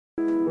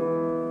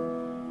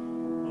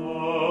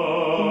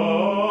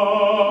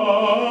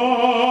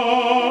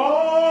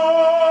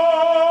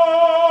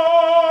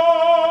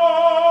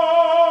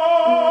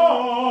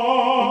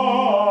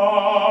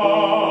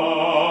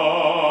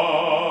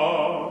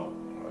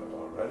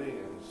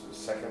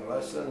second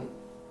lesson.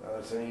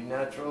 It's an E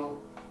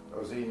natural.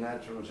 Those E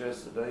naturals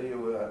yesterday, you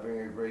were having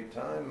a great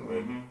time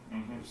with.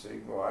 You see,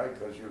 why?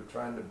 Because you're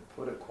trying to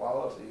put a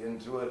quality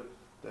into it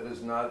that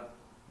is not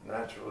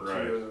natural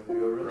to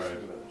your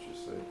instrument, you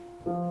see.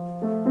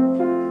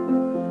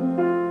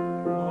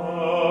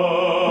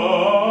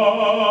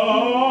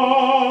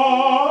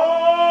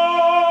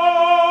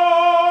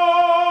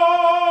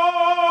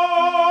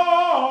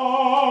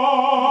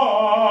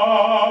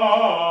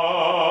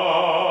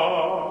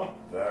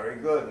 Very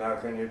good. Now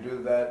can you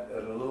do that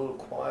at a little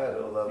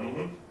quieter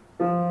level?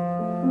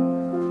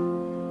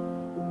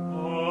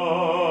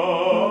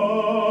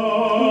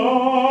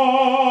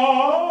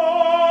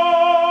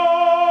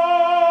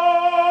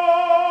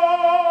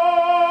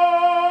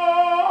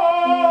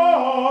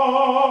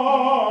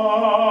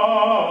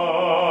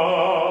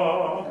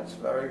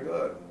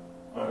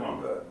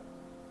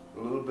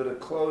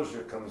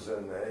 Closure comes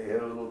in there, you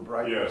hear a little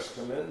brightness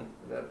come in,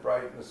 that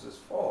brightness is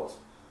false.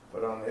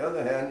 But on the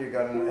other hand, you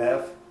got an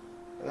F,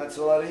 and that's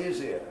a lot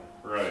easier.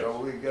 Right. So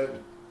we get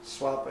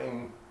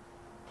swapping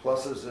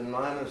pluses and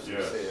minuses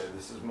here.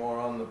 This is more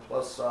on the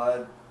plus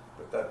side,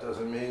 but that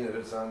doesn't mean that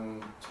it's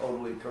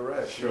totally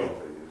correct either,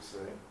 you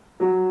see.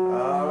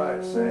 All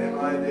right, same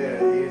idea,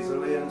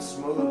 easily and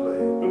smoothly.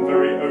 And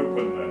very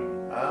open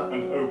then. Huh?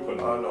 And open.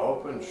 And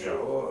open,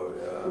 sure,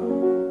 yeah.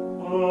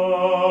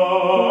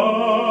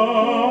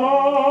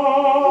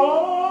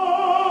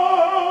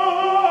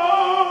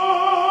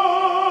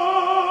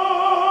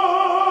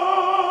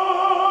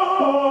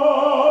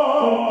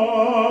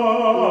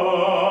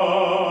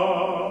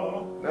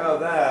 Now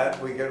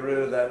that, we get rid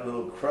of that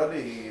little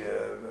cruddy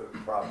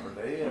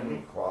property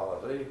and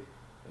quality.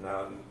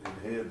 Now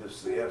you hear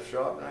this, the F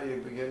sharp, now you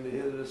begin to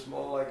hear this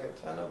more like a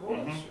tenor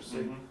voice, you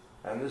see.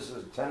 And this is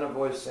a tenor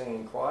voice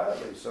singing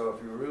quietly, so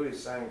if you really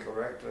sang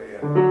correctly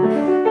and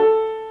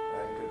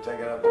could take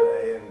it up to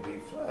A and B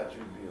flat,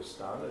 you'd be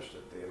astonished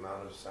at the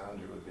amount of sound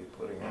you would be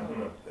putting out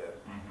up there.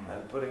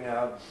 And putting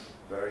out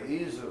very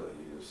easily,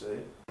 you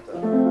see.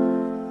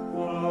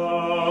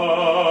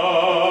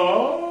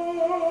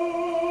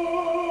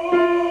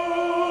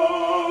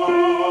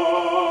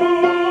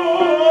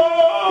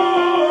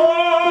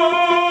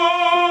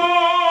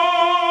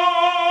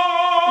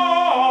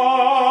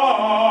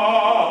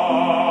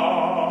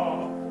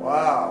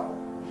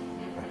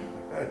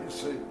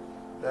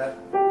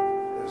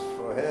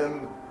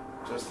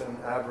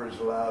 Average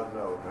loud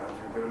note. Now, if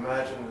you could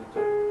imagine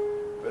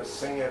the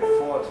sing at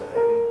forte,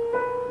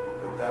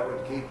 that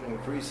would keep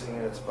increasing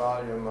its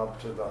volume up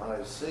to the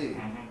high C,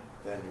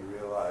 then you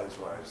realize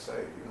why I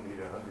say you need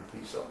a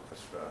 100-piece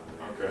orchestra.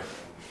 Okay.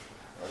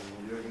 And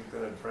you're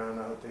going to drown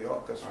out the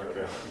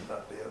orchestra,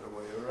 not the other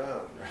way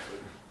around.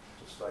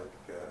 Just like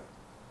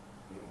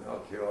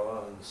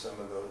Melchior and some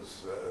of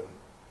those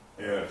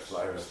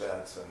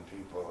Flagstats and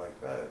people like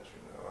that,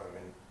 you know. I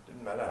mean, it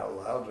didn't matter how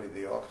loudly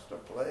the orchestra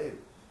played.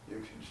 You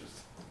can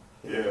just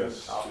hear them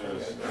talking.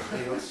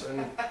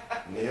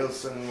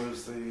 Nielsen was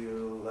the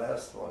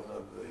last one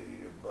of the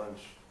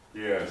bunch to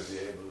be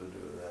able to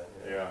do that.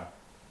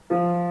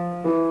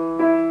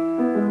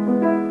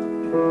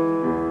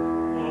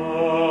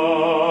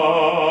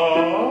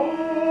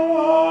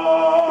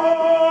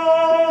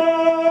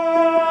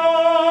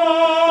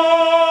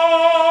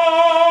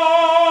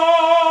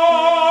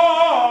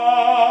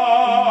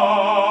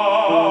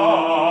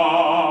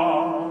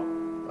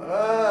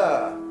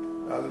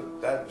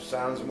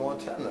 Sounds more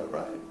tenor,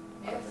 right?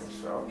 Yes. I think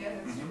so. Yeah,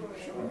 that's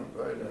Sure,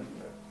 very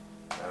definite.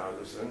 Now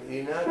this is an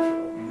E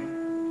natural.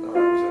 No,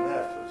 that was an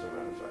F, as a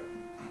matter of fact.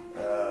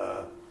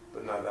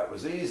 But now that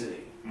was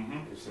easy.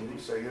 You see,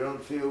 so you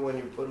don't feel when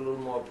you put a little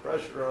more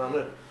pressure on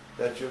it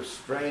that you're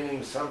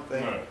straining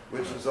something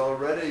which is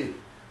already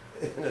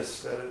in a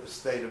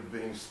state of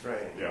being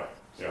strained. Yeah.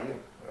 See?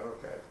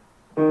 Okay.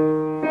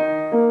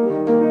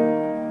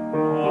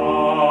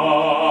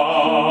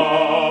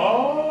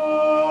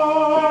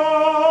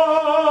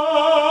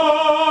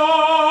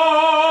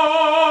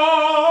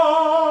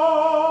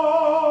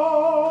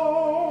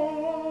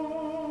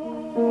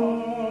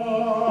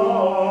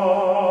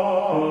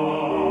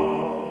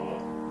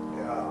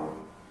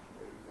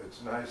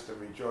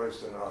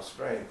 In our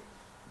strength,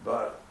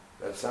 but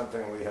that's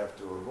something we have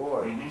to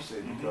avoid, you see,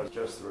 because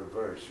just the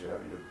reverse, you're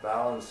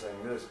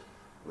balancing this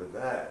with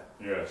that.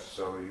 Yes.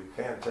 So you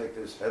can't take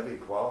this heavy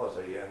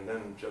quality and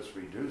then just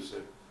reduce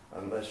it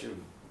unless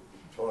you've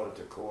taught it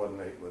to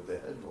coordinate with the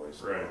head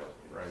voice. Right,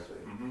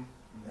 quality,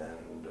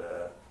 and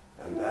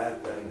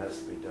that then has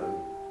to be done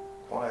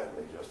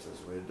quietly, just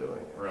as we're doing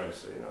it. Right.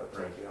 So, you know,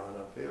 take you on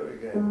up here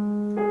again.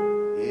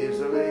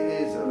 Easily.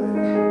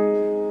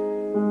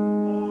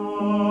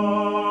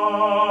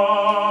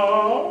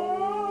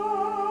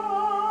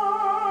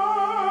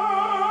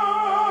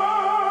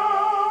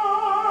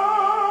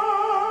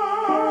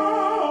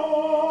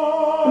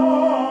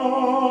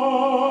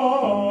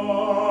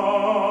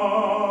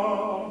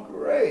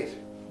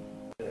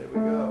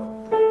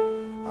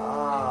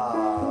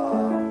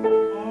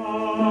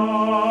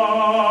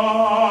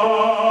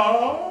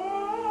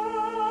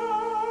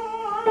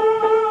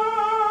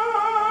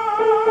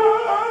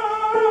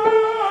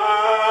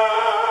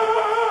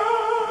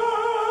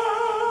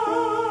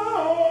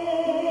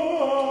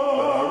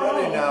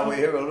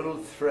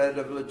 thread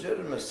of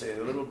legitimacy,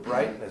 a little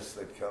brightness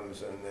that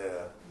comes in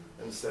there,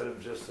 instead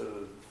of just a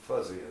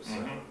fuzzier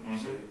sound, you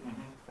see?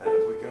 And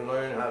if we can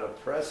learn how to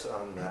press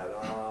on that,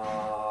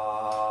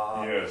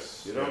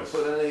 Yes. you don't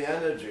put any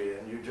energy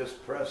and you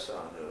just press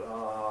on it,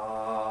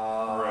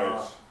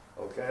 Right.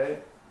 okay?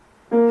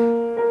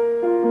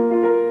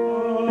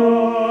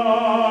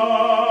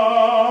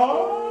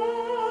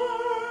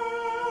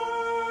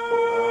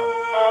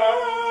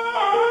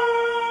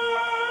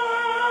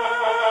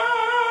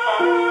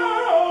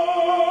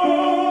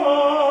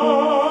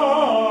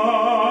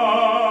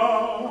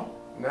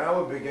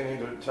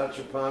 Touch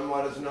upon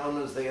what is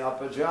known as the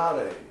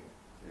appoggiare.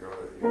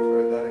 You've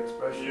heard that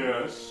expression?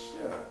 Yes.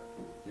 Yeah.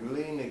 You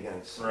lean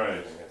against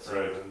Right,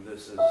 something. right. And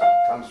this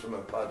comes from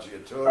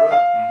appoggiatura.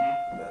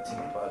 That's an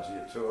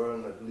appoggiatura,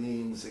 and it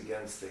leans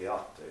against the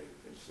octave,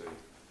 you see.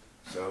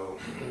 So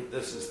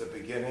this is the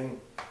beginning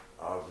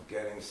of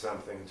getting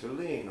something to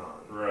lean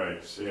on.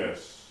 Right,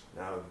 yes.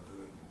 Now,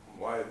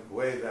 the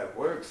way that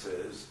works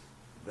is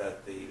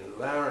that the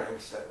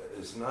larynx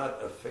is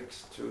not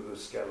affixed to the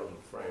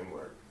skeletal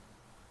framework.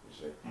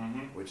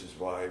 Which is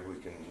why we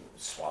can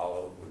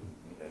swallow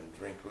and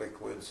drink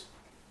liquids.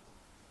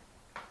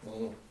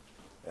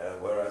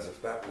 Whereas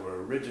if that were a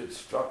rigid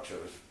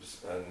structure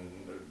and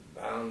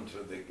bound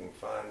to the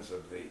confines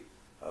of the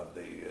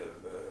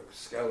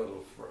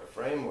skeletal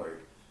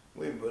framework,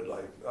 we would,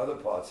 like other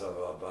parts of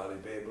our body,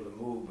 be able to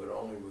move, but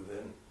only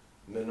within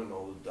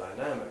minimal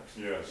dynamics.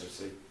 Yes. You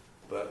see,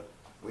 but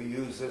we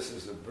use this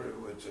as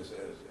which is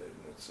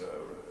its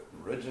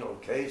original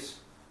case.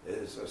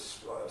 Is a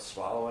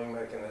swallowing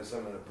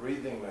mechanism and a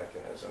breathing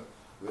mechanism.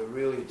 We're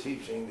really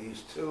teaching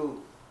these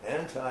two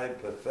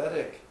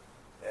antipathetic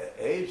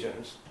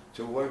agents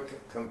to work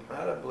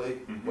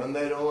compatibly when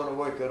they don't want to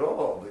work at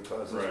all.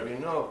 Because as we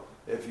know,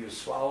 if you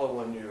swallow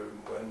when you're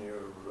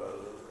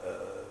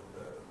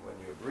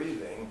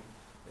breathing,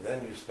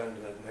 then you spend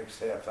the next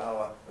half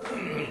hour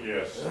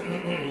Yes.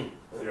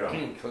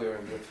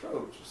 clearing your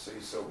throat. You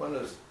see, so one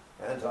is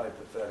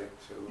antipathetic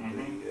to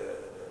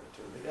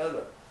the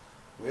other.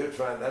 We're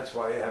trying. That's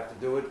why you have to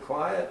do it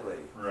quietly.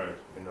 Right.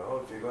 You know,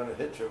 if you're going to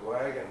hitch a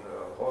wagon,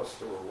 a horse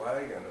to a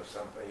wagon or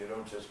something, you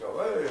don't just go,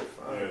 "Hey,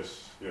 fine."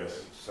 Yes.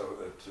 Yes. So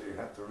that you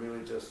have to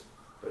really just.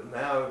 But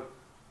now,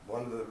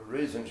 one of the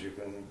reasons you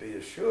can be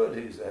assured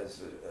he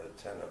has a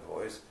tenor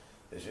voice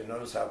is you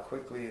notice how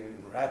quickly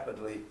and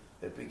rapidly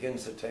it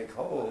begins to take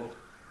hold,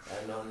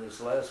 and on this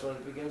last one,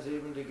 it begins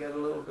even to get a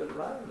little bit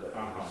louder.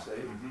 You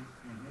see.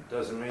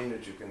 Doesn't mean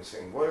that you can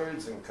sing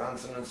words and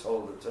consonants,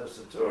 hold the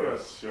tessitura.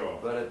 Yes, sure.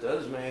 But it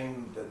does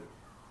mean that,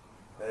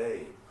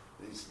 hey,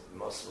 these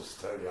muscles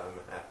tell you I'm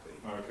happy.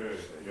 Okay,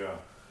 yeah.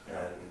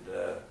 And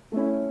the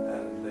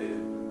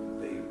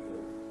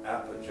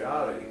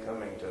appoggiare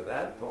coming to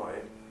that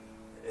point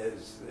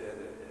is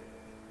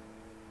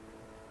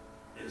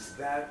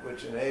that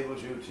which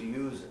enables you to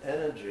use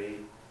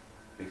energy,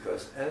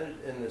 because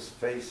in this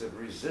face of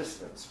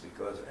resistance,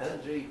 because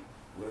energy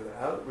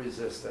without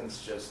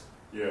resistance just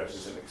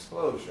is an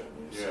explosion,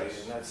 you see,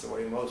 and that's the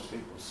way most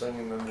people sing,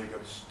 and then they go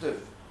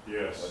stiff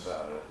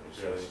about it, you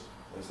see.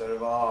 Instead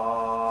of I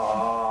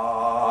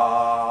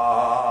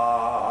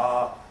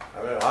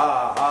mean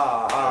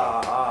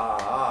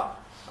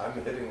I'm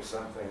hitting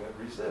something that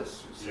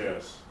resists, you see.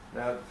 Yes.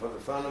 Now, for the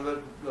fun of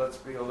it, let's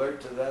be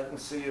alert to that and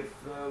see if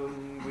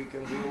we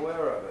can be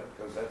aware of it,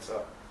 because that's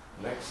a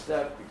next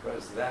step,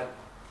 because that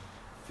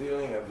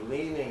feeling of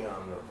leaning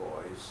on the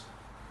voice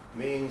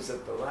means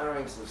that the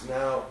larynx is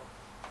now,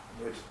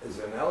 which is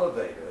an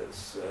elevator,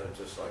 it's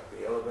just like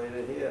the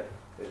elevator here.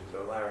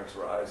 The larynx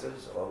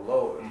rises or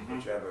lowers,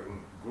 but you have a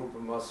group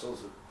of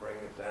muscles that bring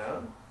it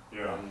down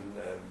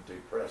and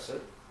depress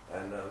it,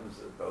 and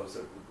those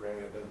that bring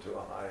it into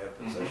a higher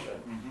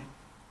position.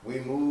 We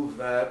move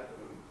that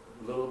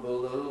a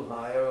little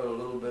higher, a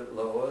little bit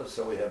lower,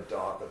 so we have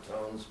darker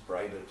tones,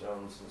 brighter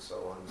tones, and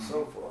so on and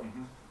so forth.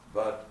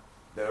 But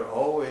they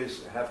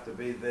always have to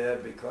be there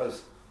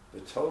because the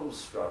total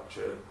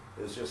structure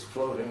is just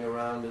floating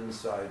around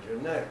inside your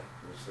neck,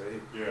 you see?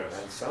 Yes.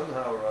 And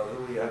somehow or other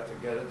we have to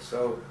get it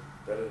so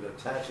that it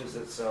attaches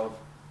itself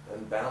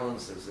and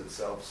balances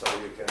itself so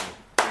you can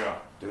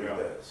do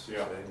this. You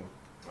see?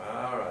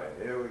 All right,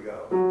 here we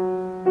go.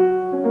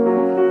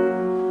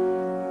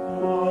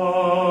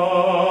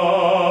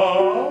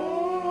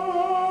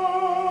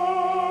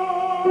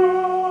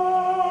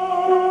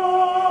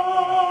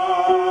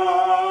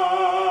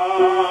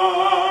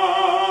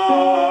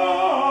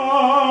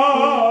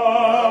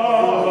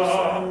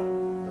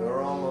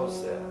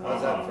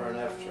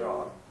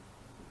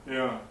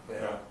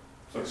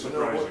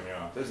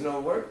 There's no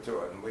work to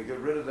it, and we get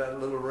rid of that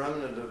little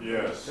remnant of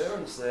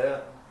interference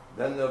there,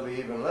 then there'll be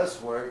even less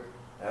work,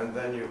 and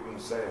then you can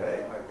say,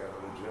 hey, I got a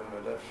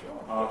legitimate F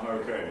sharp.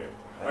 Okay.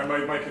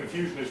 My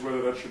confusion is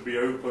whether that should be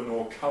open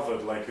or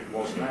covered like it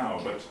was now,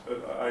 but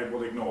I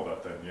will ignore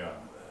that then,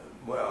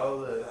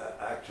 Well,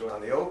 actually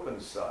on the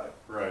open side.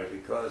 Right.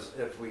 Because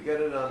if we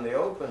get it on the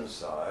open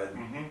side,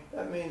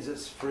 that means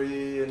it's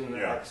free and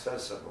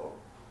accessible,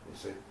 you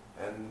see.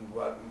 And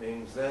what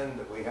means then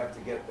that we have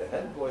to get the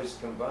head voice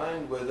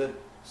combined with it,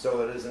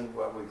 so it isn't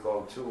what we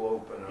call too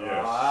open or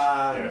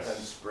and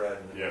spread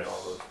and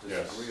all those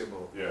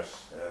disagreeable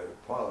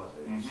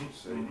qualities, you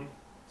see.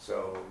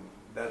 So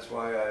that's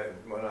why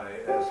when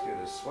I ask you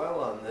to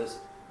swell on this,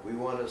 we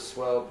want to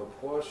swell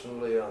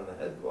proportionally on the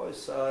head voice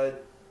side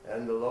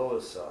and the lower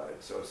side.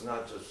 So it's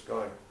not just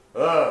going,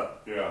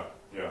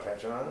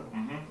 catch on?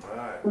 All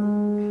right.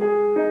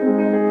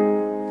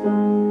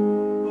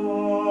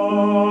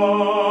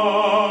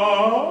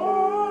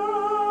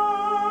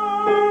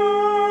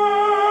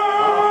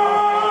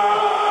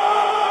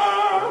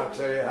 I'll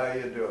tell you how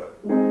you do it.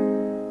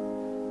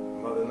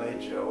 Mother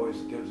Nature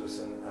always gives us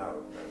an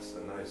out. That's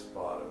the nice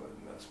part of it.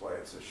 And that's why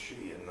it's a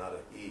she and not a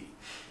he.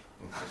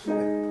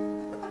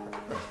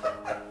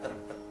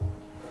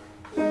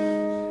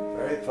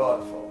 Very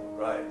thoughtful,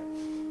 right?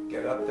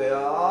 Get up there.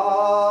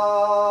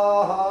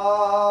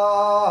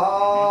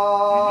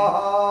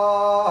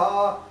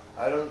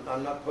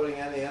 I'm not putting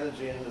any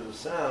energy into the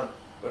sound,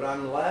 but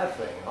I'm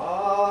laughing.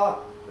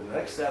 The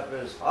next step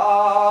is Now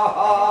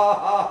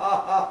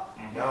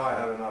I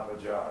have an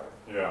appoggiare.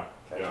 Yeah.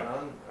 Catch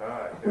on? All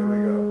right, here we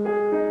go.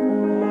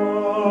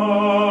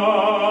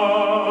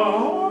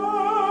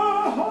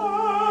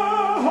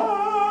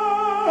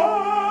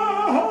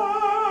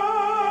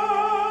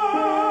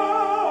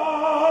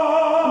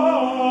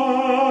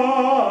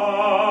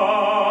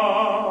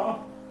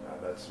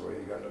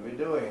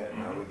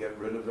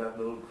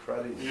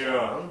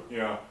 Sound,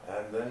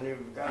 and then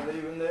you've got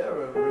even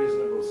there a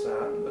reasonable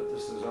sound, but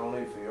this is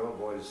only for your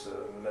voice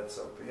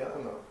mezzo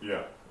piano.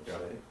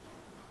 See?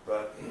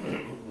 But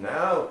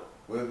now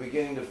we're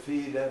beginning to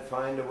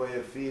find a way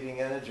of feeding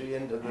energy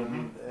into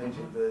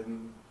the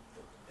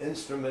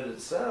instrument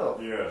itself.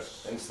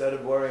 Instead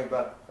of worrying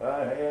about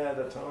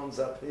the tone's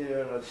up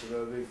here and it's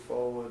going to be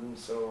forward and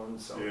so on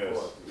and so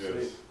forth.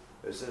 You see?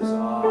 This is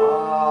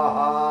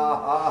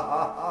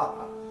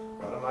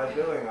What am I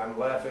doing? I'm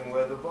laughing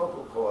where the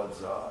vocal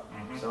cords are.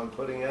 So I'm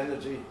putting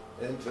energy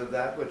into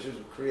that which is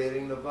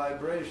creating the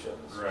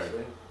vibrations. See?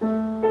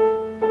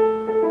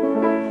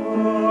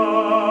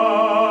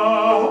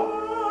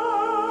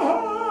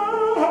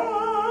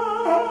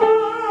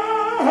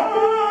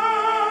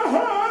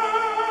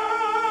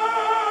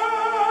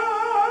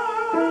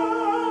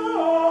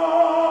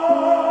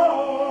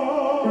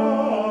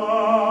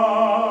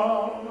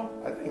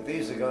 I think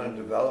these are going to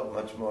develop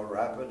much more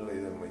rapidly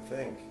than we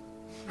think.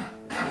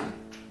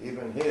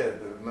 Even here,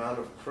 the amount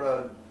of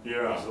crud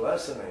is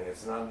lessening.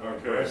 It's not an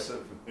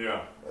aggressive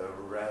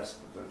rasp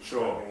that's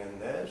coming in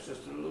there. It's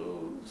just a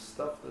little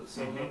stuff that's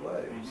in the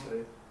way, you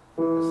see.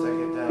 Let's take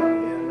it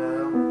down here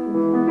now.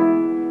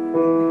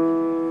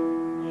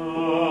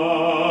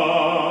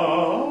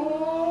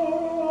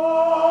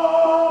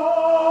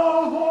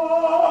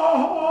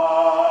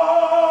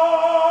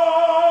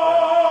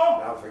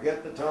 Now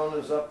forget the tone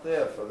is up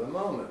there for the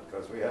moment,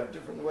 because we have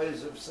different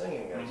ways of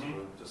singing, as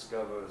we'll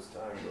discover as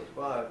time goes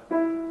by.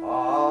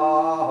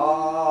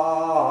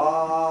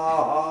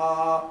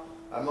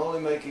 I'm only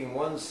making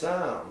one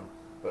sound,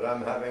 but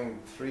I'm having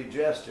three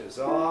gestures.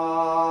 Now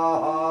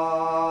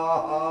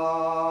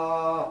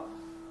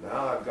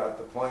I've got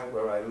the point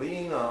where I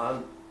lean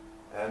on,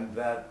 and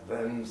that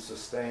then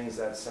sustains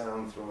that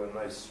sound through a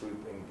nice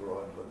sweeping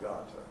broad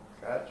legato.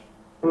 Catch?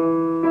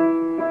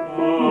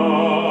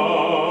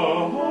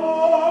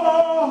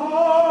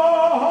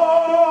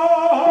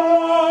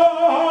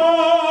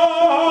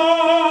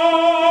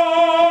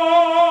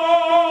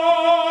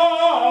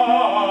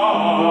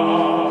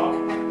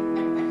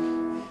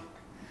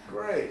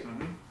 Great.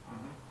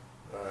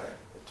 All right.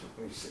 It took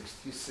me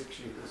 66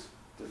 years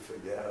to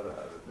figure out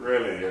how to do it.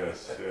 Really? Yes.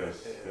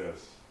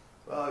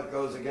 Well, it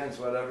goes against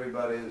what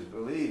everybody has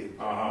believed,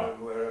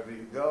 wherever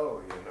you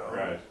go, you know.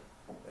 Right.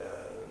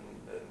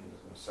 And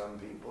some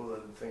people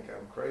that think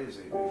I'm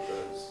crazy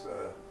because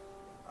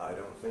I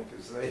don't think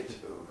as they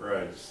do.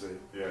 Right. You see.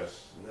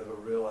 Yes. Never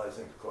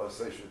realizing, of course,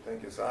 they should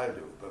think as I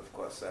do, but of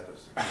course that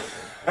is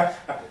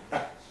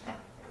different.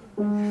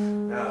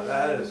 Now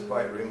that is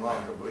quite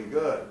remarkably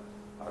good.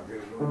 I'll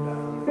give it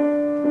down there.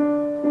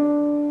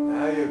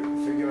 Now you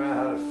figure out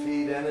how to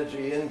feed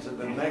energy into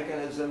the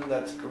mechanism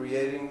that's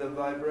creating the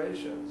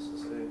vibrations, you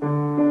see.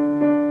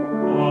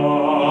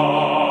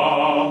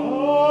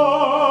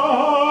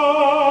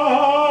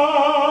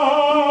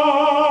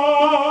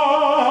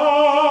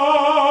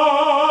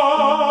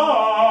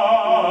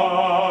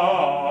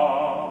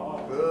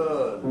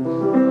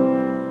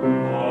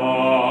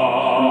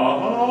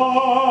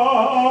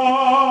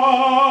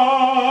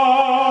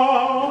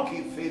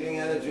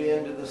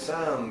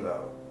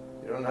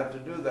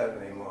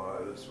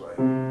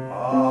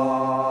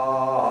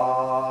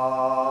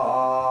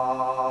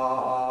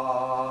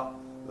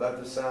 Let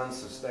the sound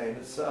sustain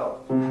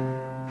itself.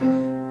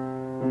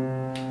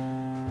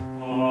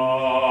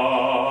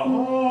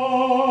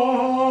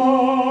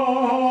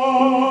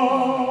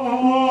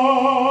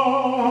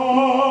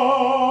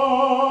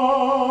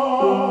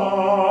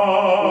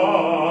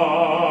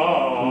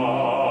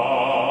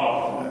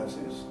 That's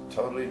his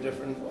totally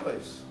different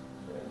voice.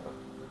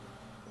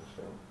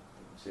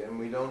 See, and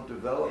we don't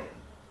develop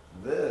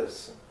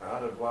this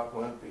out of what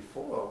went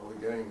before.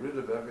 We're getting rid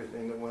of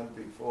everything that went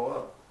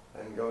before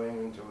and going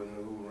into a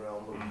new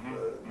realm of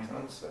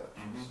concepts.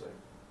 You see.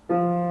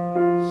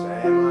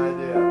 Same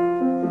idea.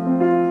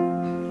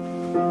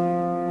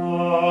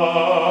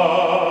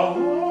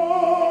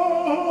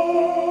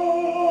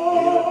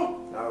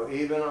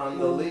 Even on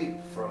the leap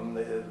from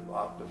the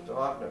octave to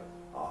octave.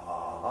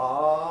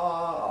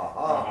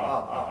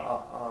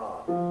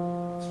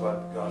 It's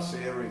what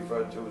Garcia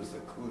referred to as the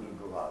coup de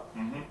grace.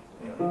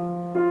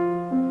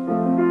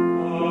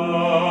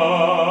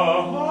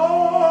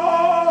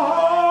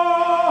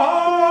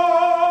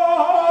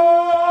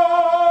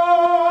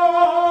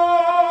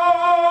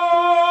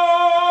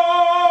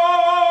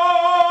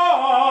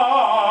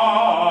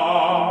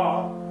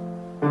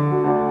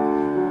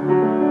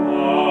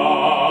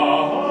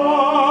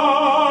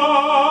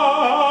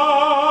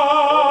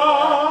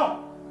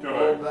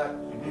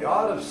 The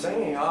art of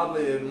singing,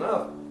 oddly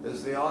enough,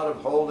 is the art of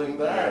holding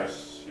back.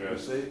 Yes, You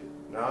yes. see?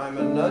 Now I'm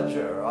a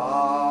nudger.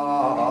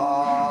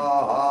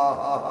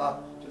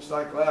 Just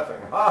like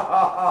laughing.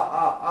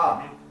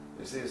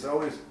 You see, it's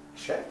always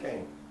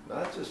checking,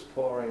 not just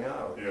pouring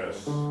out.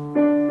 Yes.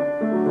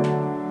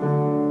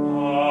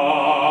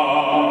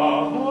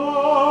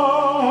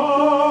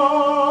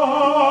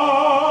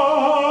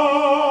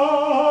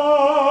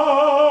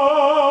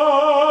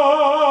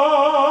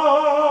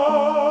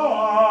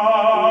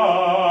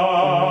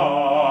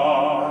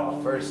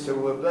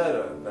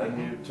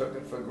 Took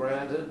it for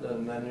granted,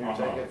 and then you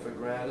take it for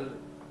granted.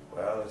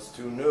 Well, it's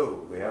too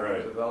new. We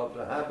haven't developed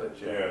a habit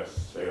yet.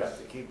 Yes, So you have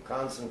to keep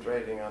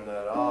concentrating on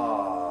that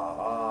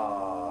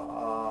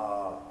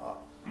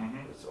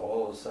It's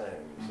all the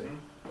same, you see.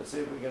 Let's see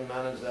if we can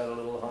manage that a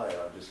little higher.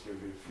 I'll just give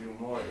you a few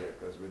more here,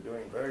 because we're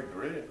doing very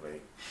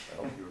brilliantly. I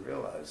hope you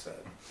realize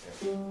that.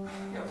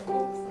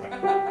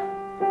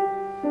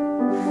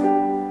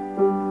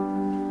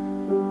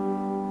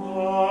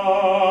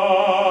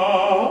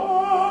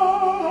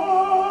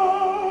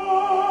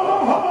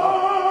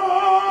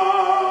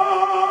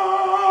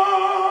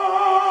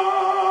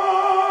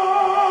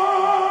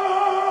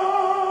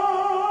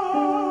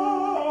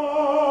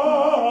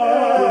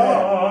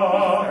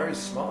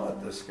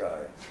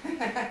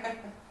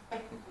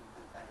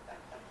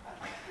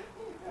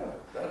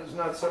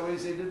 Not so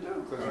easy to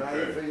do, because now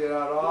you figure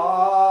out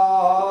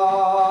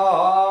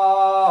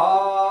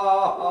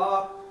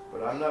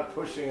but I'm not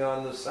pushing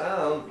on the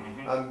sound.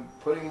 I'm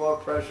putting more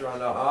pressure on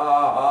the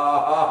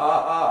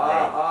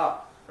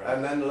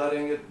and then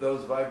letting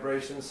those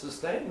vibrations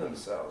sustain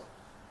themselves.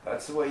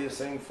 That's the way you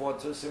sing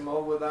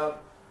fortissimo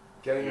without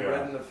getting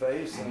red in the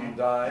face and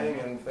dying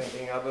and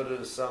thinking of it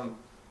as some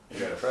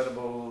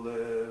incredible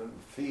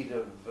feat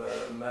of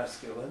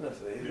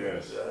masculinity.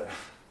 Yes.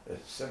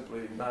 It's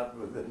simply not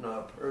within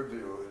our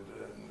purview.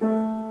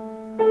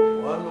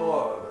 One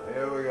more.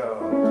 Here we go.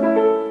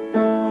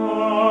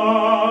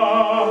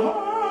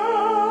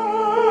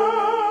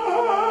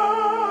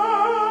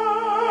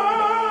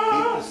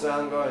 Keep the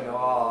sound going.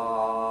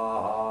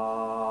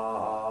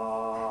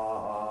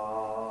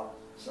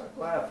 It's like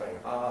laughing.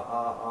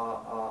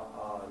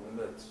 In the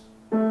midst.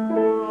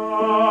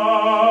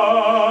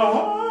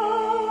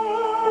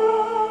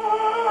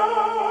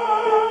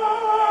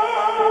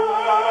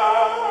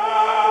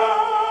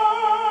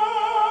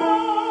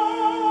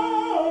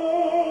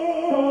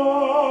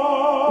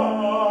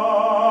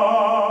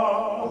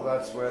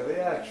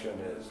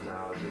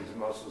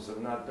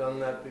 Have not done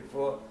that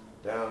before.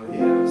 Down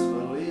here, it's a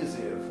little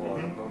easier for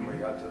them when we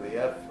got to the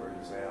F, for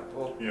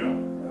example.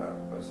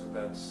 Because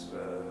that's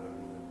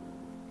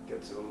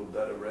gets a little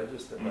better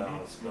register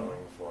balance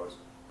going for us.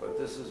 But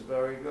this is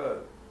very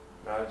good.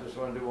 Now I just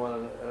want to do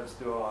one. Let's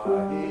do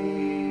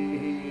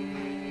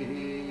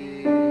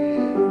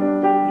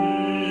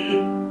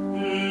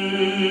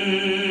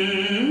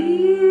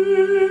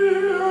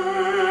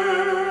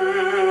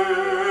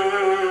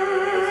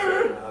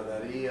Now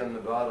that E on the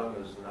bottom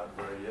is not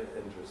very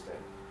interesting.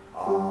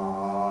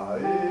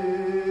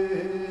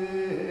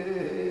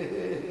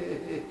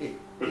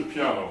 With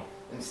piano.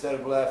 Instead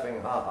of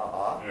laughing ha ha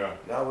ha,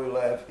 now we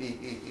laugh he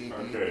he he he.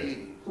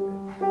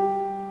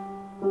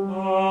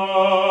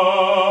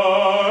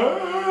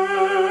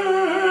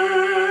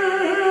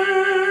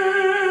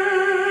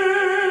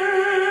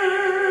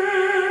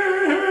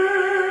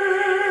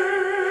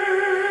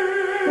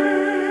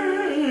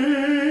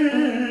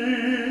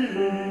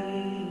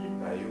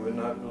 Now you would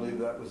not believe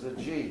that was a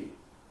G.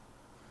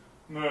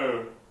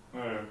 No,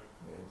 no.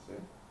 You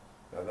see?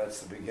 Now that's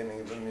the beginning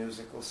of a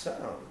musical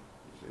sound.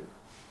 You see?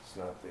 It's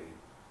not the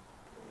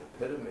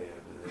epitome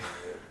of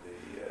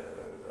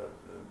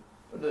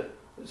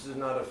this is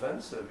not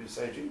offensive. You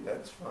say, gee,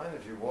 that's fine.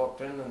 If you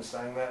walked in and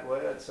sang that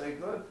way, I'd say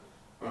good.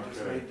 You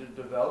just need to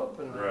develop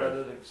and let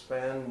it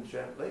expand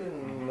gently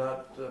and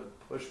not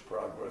push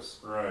progress.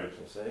 Right.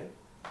 You see?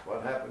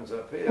 What happens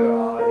up here?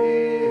 Ah, hee,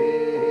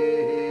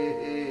 hee,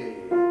 hee, hee.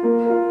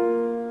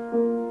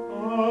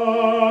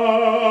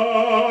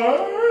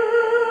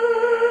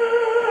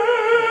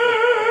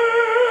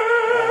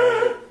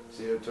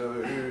 See it too.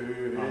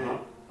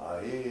 Ah,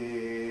 hee,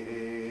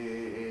 hee.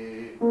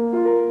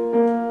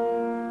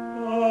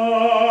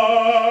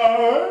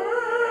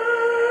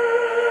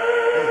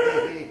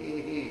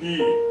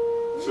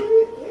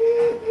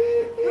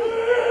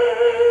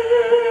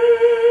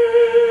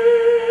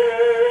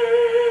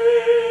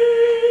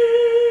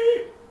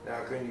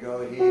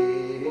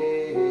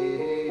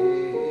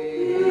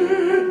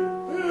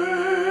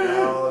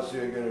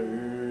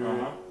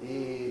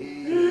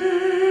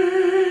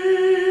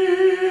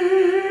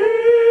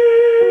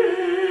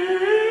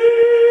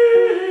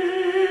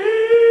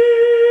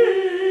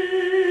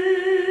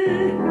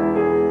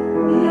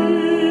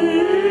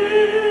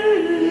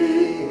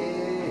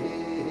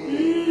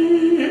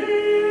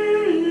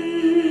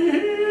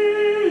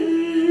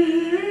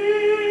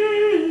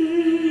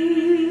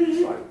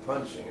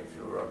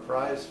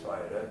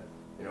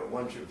 you know,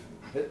 once you've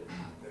hit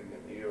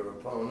your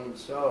opponent,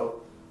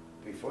 so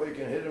before you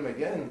can hit him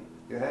again,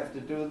 you have to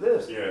do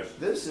this. Yes.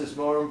 This is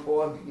more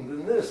important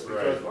than this,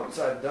 because Right. once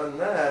I've done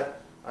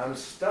that, I'm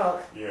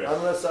stuck Yes.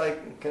 unless I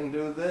can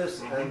do this,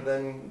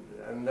 Mhm.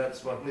 and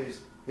that's what these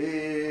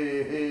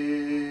he,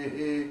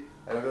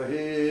 and I go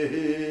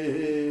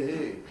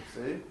he.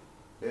 See?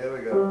 Here we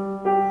go.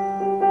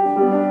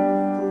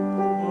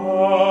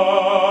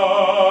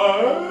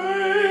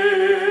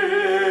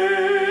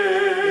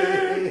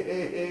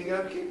 You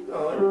gotta keep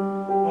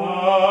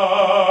going.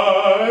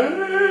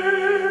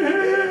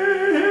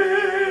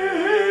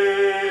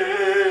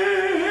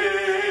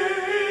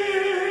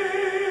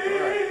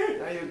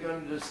 Now you're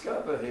going to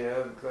discover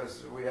here,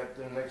 because we have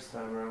to, next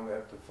time around, we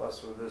have to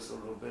fuss with this a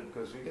little bit,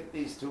 because we get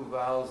these two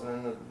vowels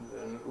and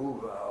an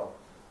oo vowel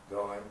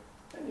going,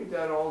 and you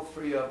got all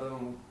three of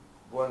them,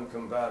 one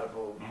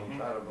compatible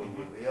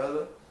with the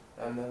other,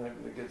 and then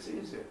it gets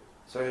easier.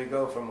 So you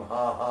go from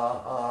ha ha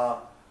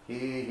ha,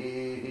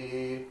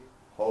 he,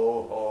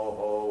 ho ho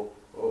ho,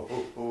 oh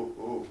ho ho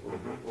ho, ho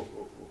ho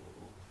ho.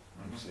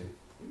 You see,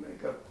 you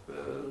make up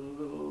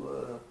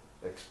little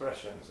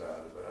expressions out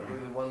of it. I'll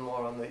give you one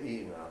more on the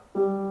E now.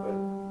 But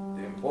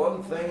the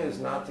important thing is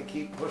not to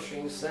keep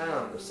pushing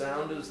sound. The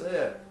sound is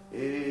there.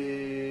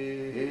 E.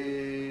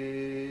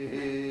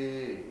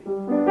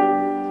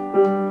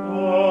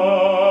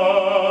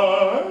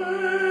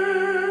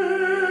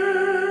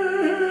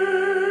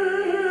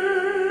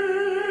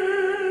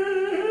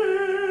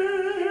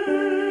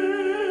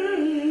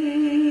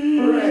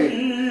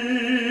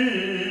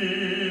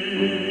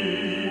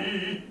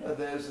 Great.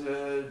 There's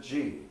a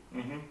G.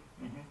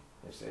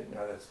 You see,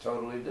 now that's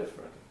totally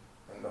different.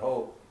 And the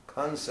whole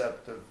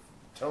concept of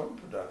tone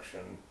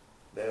production,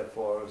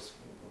 therefore, has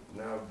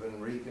now been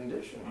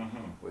reconditioned.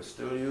 We're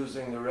still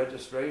using the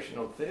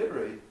registrational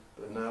theory,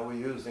 but now we're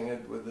using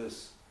it with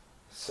this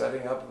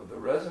setting up of the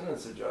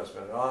resonance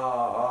adjustment. Ah,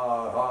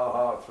 ha, ha,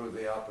 ha, through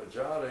the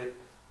appoggiare,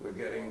 we're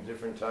getting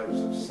different types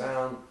of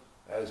sound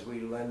as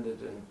we lend it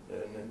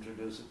and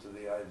introduce it to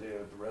the idea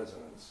of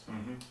resonance.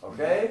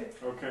 Okay?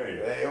 Okay.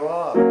 There you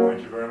are.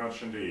 Thank you very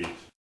much indeed.